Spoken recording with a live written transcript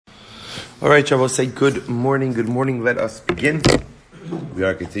All right, Shabbos, say good morning. Good morning. Let us begin. We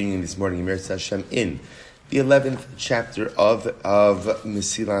are continuing this morning, Mir Hashem, in the 11th chapter of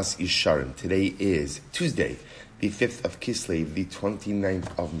Mesilas Yesharim. Today is Tuesday, the 5th of Kislev, the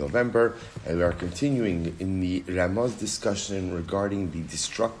 29th of November, and we are continuing in the Ramaz discussion regarding the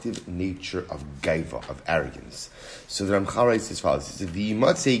destructive nature of gaiva, of arrogance. So the Ramchal writes as follows: he said,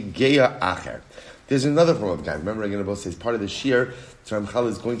 "V'yimatzei geya acher." There's another form of gaiva. Remember, again, Abba says part of the shir. Ramchal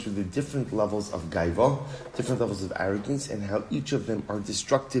is going through the different levels of gaiva, different levels of arrogance, and how each of them are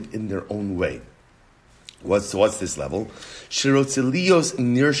destructive in their own way. What's this level? Shirotzelios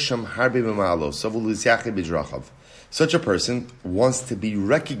nirsham harbe b'ma'alo, savulusyachid b'drachav. Such a person wants to be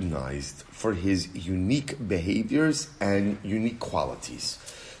recognized for his unique behaviors and unique qualities.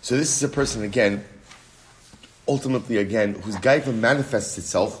 So this is a person, ultimately, whose gaiva manifests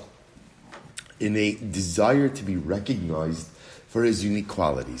itself in a desire to be recognized for his unique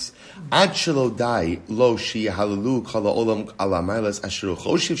qualities. Ad shelo dai lo sheyahalalu kol ha'olam ala ma'alas asher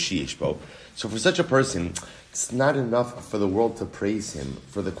choshev sheyesh bo. So for such a person, it's not enough for the world to praise him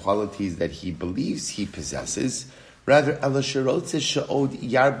for the qualities that he believes he possesses. Rather, ela sherotze she'od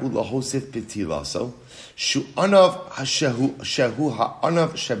yarbu lahosif b'tilaso shu anav shehu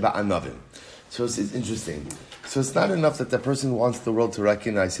ha'anav sheba'anavim. So it's interesting. So it's not enough that the person wants the world to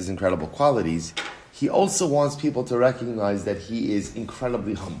recognize his incredible qualities. He also wants people to recognize that he is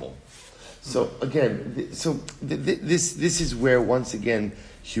incredibly humble. So again, this is where, once again,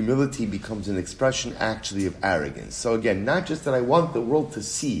 humility becomes an expression actually of arrogance. So again, not just that I want the world to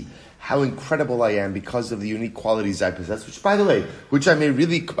see how incredible I am because of the unique qualities I possess, which, by the way, I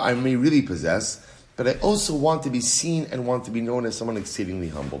may really possess, but I also want to be seen and want to be known as someone exceedingly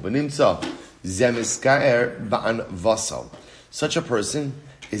humble. Benimtza zemiskaer ba'an vasal. Such a person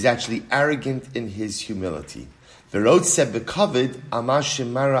is actually arrogant in his humility. Sometimes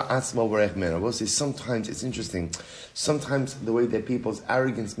it's interesting. Sometimes the way that people's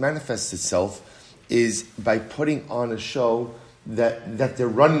arrogance manifests itself is by putting on a show that they're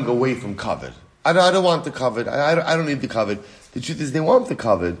running away from kavod. I don't want the kavod. I don't need the kavod. The truth is they want the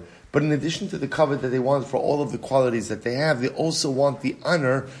kavod, but in addition to the kavod that they want for all of the qualities that they have, they also want the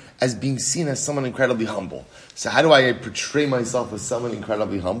honor as being seen as someone incredibly humble. So how do I portray myself as someone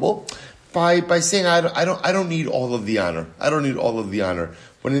incredibly humble? By saying I don't need all of the honor. I don't need all of the honor.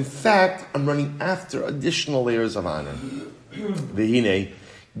 When in fact I'm running after additional layers of honor. V'hine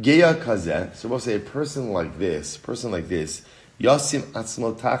geya kazeh. So we'll say a person like this, yasim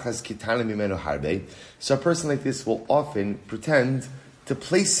atzmo tachas kitana mimenu harbe. So a person like this will often pretend to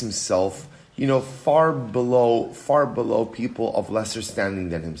place himself, far below people of lesser standing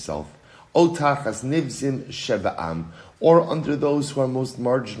than himself. Otachas nivzim sheba'am, or under those who are most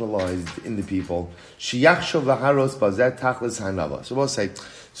marginalized in the people. Shiyaksho v'haros bazet tachlis hanava. So we'll say,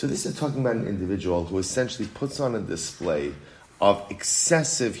 so this is talking about an individual who essentially puts on a display of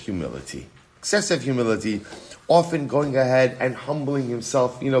excessive humility. Excessive humility, often going ahead and humbling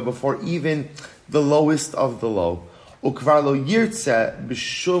himself, before even the lowest of the low. Ukvar lo yirtze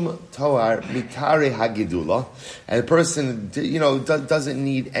b'shum toar mitare hagidula, and a person, doesn't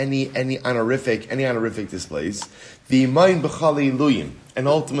need any honorific displays. V'imayin b'chali luyim, and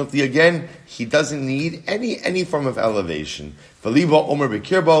ultimately, again, he doesn't need any form of elevation. V'liba omer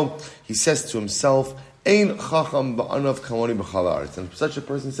b'kirbo, he says to himself, ein chacham ba'anav kamoni b'chal haaretz, and such a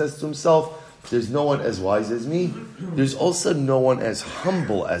person says to himself, there's no one as wise as me. There's also no one as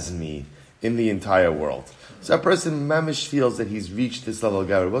humble as me in the entire world. So a person mamish feels that he's reached this level of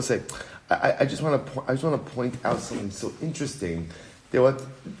gaiva. We'll say, I just want to point out something so interesting. That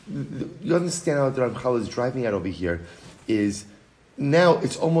you understand how the Ramchal is driving at over here is now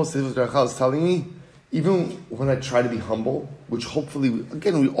it's almost as if the Ramchal is telling me, even when I try to be humble, which hopefully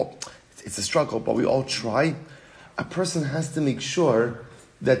it's a struggle, but we all try. A person has to make sure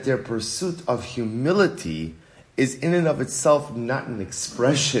that their pursuit of humility is in and of itself not an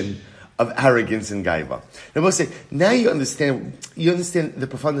expression of arrogance and gaiva. Now we'll say, now you understand the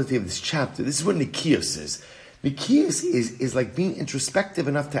profundity of this chapter. This is what Nikios is. Nikios is like being introspective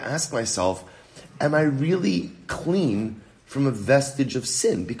enough to ask myself, am I really clean from a vestige of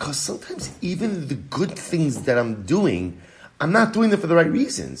sin? Because sometimes even the good things that I'm doing, I'm not doing them for the right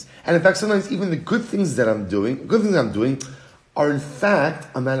reasons. And in fact, sometimes even the good things I'm doing are in fact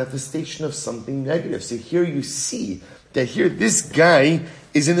a manifestation of something negative. So here you see that this guy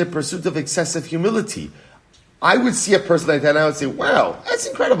is in the pursuit of excessive humility. I would see a person like that and I would say, wow, that's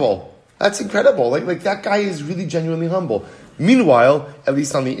incredible. Like that guy is really genuinely humble. Meanwhile, at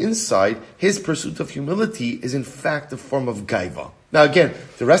least on the inside, his pursuit of humility is in fact a form of gaiva. Now again,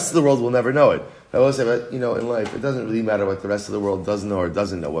 the rest of the world will never know it. I will say, but in life, it doesn't really matter what the rest of the world does know or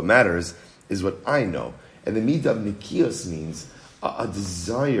doesn't know. What matters is what I know. And the midah of nikios means a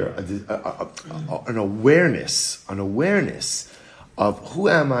desire, an awareness of who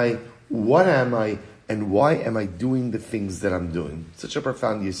am I, what am I, and why am I doing the things that I'm doing. Such a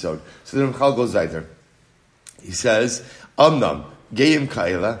profound yesod. So the Ramchal goes weiter. He says, Amnam, Geim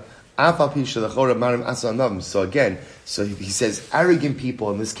Kaila, so again, he says arrogant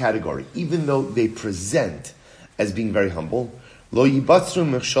people in this category, even though they present as being very humble, lo yibatzru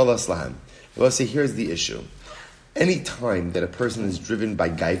mershalas lahem. We'll say here's the issue. Any time that a person is driven by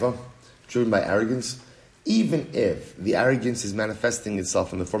gaiva, driven by arrogance, even if the arrogance is manifesting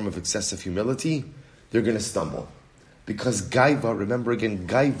itself in the form of excessive humility, they're going to stumble. Because gaiva, remember again,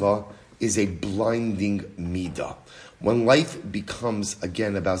 gaiva is a blinding midah. When life becomes,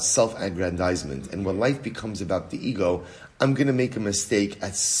 again, about self-aggrandizement, and when life becomes about the ego, I'm going to make a mistake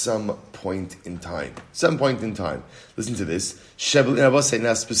at some point in time. Listen to this. And I will say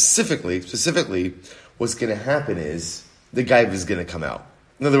now specifically, what's going to happen is the gaiva is going to come out.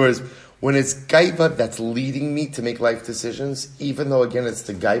 In other words, when it's gaiva that's leading me to make life decisions, even though, again, it's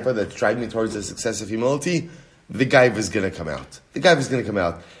the gaiva that's driving me towards the success of humility, the gaiva is going to come out.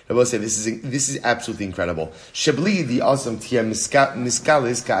 I will say this is absolutely incredible. Shabli the awesome tia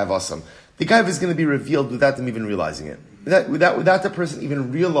miskalis ka'avasam. The gaiva is going to be revealed without them even realizing it. Without the person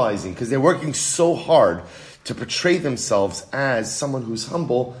even realizing, because they're working so hard to portray themselves as someone who's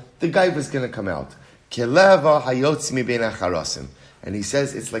humble, the gaiva is going to come out. Keleva hayotz mi bein acharasim. And he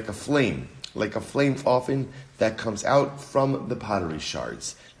says it's like a flame often that comes out from the pottery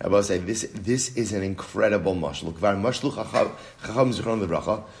shards. I will say this is an incredible mashal.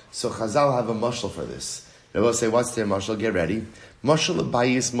 So Chazal have a mashal for this. I will say, what's their mashal? Get ready. Mashal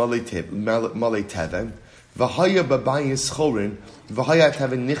abayis malei tevem, v'haya babayis chorin, v'haya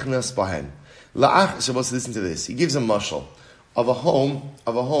tevem nichnas bahen. So let's listen to this. He gives a mashal of a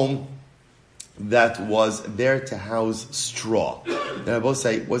home that was there to house straw. And I will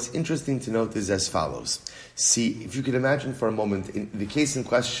say, what's interesting to note is as follows. See, if you could imagine for a moment, the case in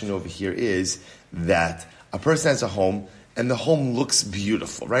question over here is that a person has a home, and the home looks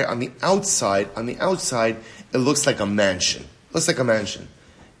beautiful, right? On the outside, it looks like a mansion.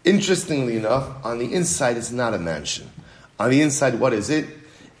 Interestingly enough, on the inside, it's not a mansion. On the inside, what is it?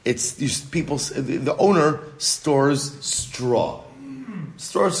 The owner stores straw.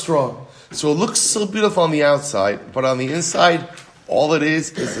 So it looks so beautiful on the outside, but on the inside, all it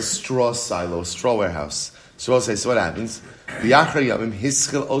is a straw silo, straw warehouse. So I'll say, so what happens? So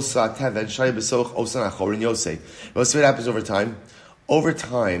what happens over time? Over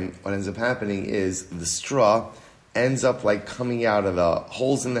time, what ends up happening is the straw ends up like coming out of the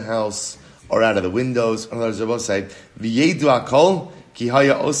holes in the house or out of the windows. In other words, Rabbi say,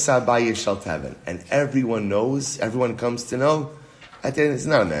 and everyone knows, everyone comes to know, at the end, it's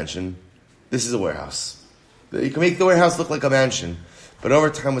not a mansion. This is a warehouse. You can make the warehouse look like a mansion, but over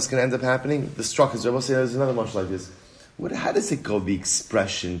time, what's going to end up happening? The straw, because Rabbi say, there's another much like this. How does it go, the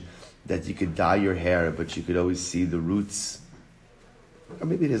expression that you could dye your hair, but you could always see the roots? Or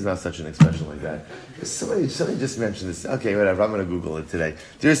maybe there's not such an expression like that. Somebody just mentioned this. Okay, whatever, I'm going to Google it today.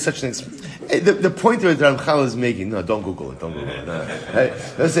 There is such an expression. The point that Ramchal is making, no, don't Google it. No.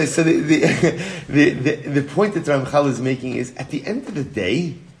 Let's say, so the point that Ramchal is making is, at the end of the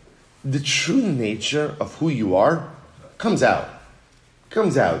day, the true nature of who you are comes out.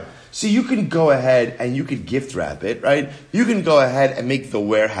 So you can go ahead and you could gift wrap it, right? You can go ahead and make the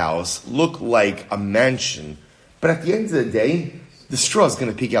warehouse look like a mansion. But at the end of the day, the straw is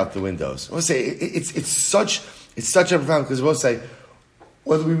going to peek out the windows. We'll say it's such a profound, because we'll say,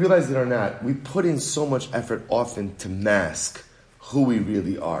 whether we realize it or not, we put in so much effort often to mask who we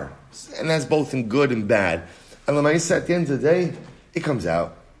really are. And that's both in good and bad. And at the end of the day, it comes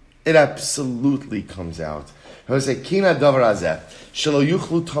out. It absolutely comes out. I would say, Kina davar hazeh, shelo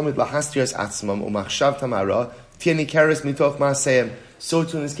yuchlu tamid lahastrias atzmam umachshav tamara tieni keres mitoch maaseim. So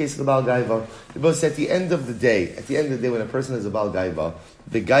too in this case of the Baal Gaiva. Because at the end of the day, when a person is a Baal Gaiva,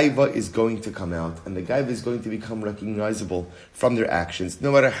 the Gaiva is going to come out, and the Gaiva is going to become recognizable from their actions,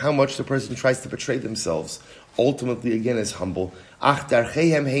 no matter how much the person tries to portray themselves. Ultimately, again, as humble. Because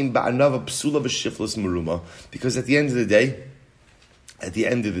at the end of the day,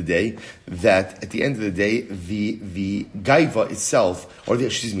 the Gaiva itself, or the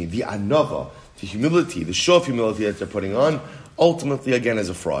Anava, the humility, the show of humility that they're putting on, ultimately, again, is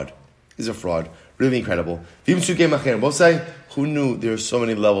a fraud. Really incredible. We'll say, who knew there are so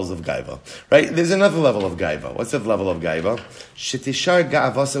many levels of gaiva? Right? There's another level of gaiva. What's that level of gaiva?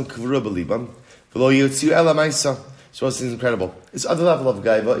 So what's incredible? This other level of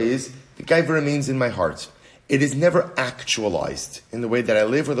gaiva is, the gaiva remains in my heart. It is never actualized in the way that I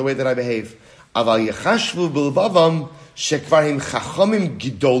live or the way that I behave. Aval yechashvu bilbavam shekvarim chachamim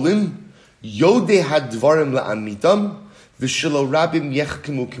gidolim yodei hadvarim la'amitam v'shelo rabim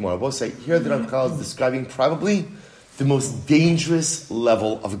yechkimu kimar. Both say here the Ramchal is describing probably the most dangerous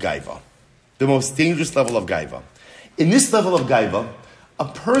level of gaiva. The most dangerous level of gaiva. In this level of gaiva, a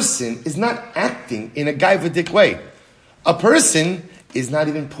person is not acting in a gaivadik way. A person is not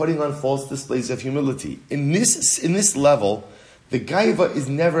even putting on false displays of humility. In this level, the gaiva is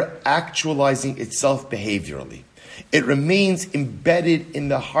never actualizing itself behaviorally. It remains embedded in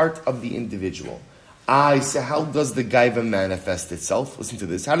the heart of the individual. So how does the gaiva manifest itself? Listen to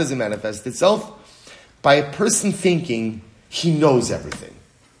this. How does it manifest itself? By a person thinking he knows everything.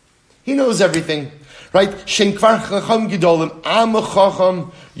 He knows everything. Right? I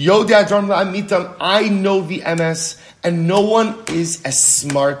know the MS, and no one is as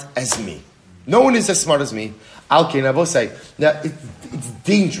smart as me. No one is as smart as me. Okay, now both say, now it's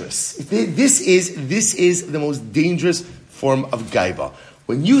dangerous. This is the most dangerous form of gaiva.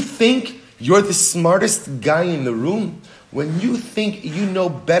 When you think you're the smartest guy in the room, when you think you know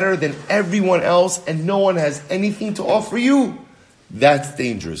better than everyone else and no one has anything to offer you, that's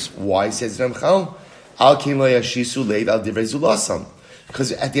dangerous. Why, says Ramchal?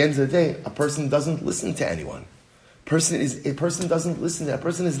 Because at the end of the day, a person doesn't listen to anyone. A person doesn't listen. A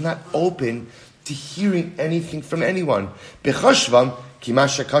person is not open to hearing anything from anyone. Bechashvam ki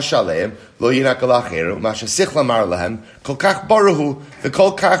masha kasha aleim lo yinak al acheru masha sichla mar lahem kol kach baruhu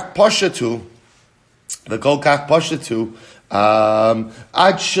v'kol kach pashatu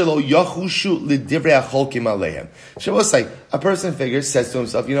ad shelo yachushu l'divrei acholkim aleihem. Shabbos like a person says to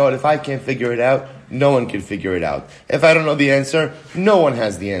himself, you know what? If I can't figure it out, no one can figure it out. If I don't know the answer, no one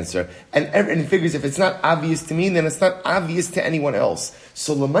has the answer. And he figures if it's not obvious to me, then it's not obvious to anyone else.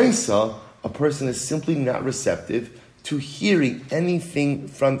 So l'maisa, a person is simply not receptive to hearing anything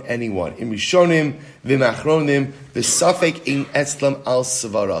from anyone. In Rishonim, v'machronim, v'safek in etzlam al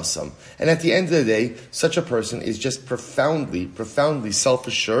savarasam. And at the end of the day, such a person is just profoundly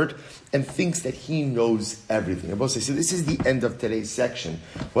self-assured and thinks that he knows everything. I both say, so this is the end of today's section.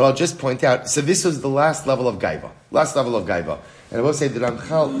 Well, I'll just point out, so this was the last level of gaiva. And I will say that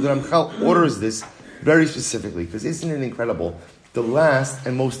Ramchal orders this very specifically, because isn't it incredible? The last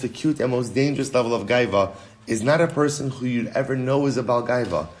and most acute and most dangerous level of gaiva is not a person who you'd ever know is a Bal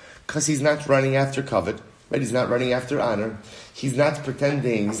Gaiva, because he's not running after covet, right? He's not running after honor. He's not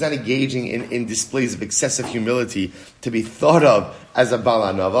pretending, he's not engaging in displays of excessive humility to be thought of as a Bal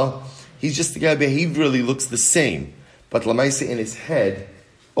Anava. He's just the guy behaviorally looks the same, but Lamaisa in his head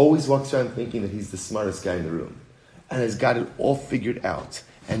always walks around thinking that he's the smartest guy in the room and has got it all figured out.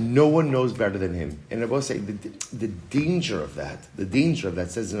 And no one knows better than him. And I will say, the danger of that,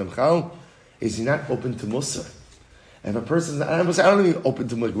 says in Ramchal, is you're not open to Musar. And if a person, I don't mean open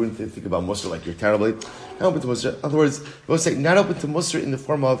to Musar, we wouldn't think about Musar like you're terribly, not open to Musar. In other words, I will say, not open to Musar in the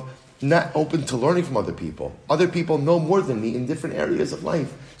form of not open to learning from other people. Other people know more than me in different areas of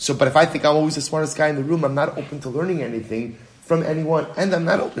life. But if I think I'm always the smartest guy in the room, I'm not open to learning anything from anyone, and I'm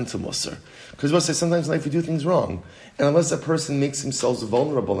not open to Musar. Because we'll say sometimes in life we do things wrong. And unless a person makes themselves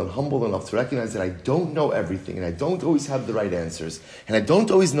vulnerable and humble enough to recognize that I don't know everything, and I don't always have the right answers, and I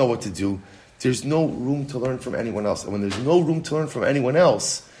don't always know what to do, there's no room to learn from anyone else. And when there's no room to learn from anyone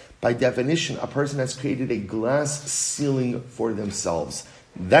else, by definition, a person has created a glass ceiling for themselves.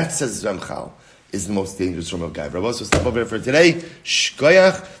 That, says Ramchal, is the most dangerous form of Gaiva. Rabbi, so stop over here for today.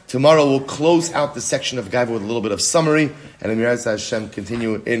 Shkoyach. Tomorrow we'll close out the section of Gaiva with a little bit of summary. And Amiraz Hashem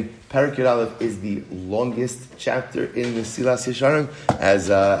continue in Parak Yud Aleph is the longest chapter in the Silas Yesharim,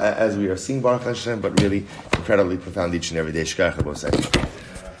 as we are seeing Baruch Hashem, but really incredibly profound each and every day. Shkoyach, Rabbi.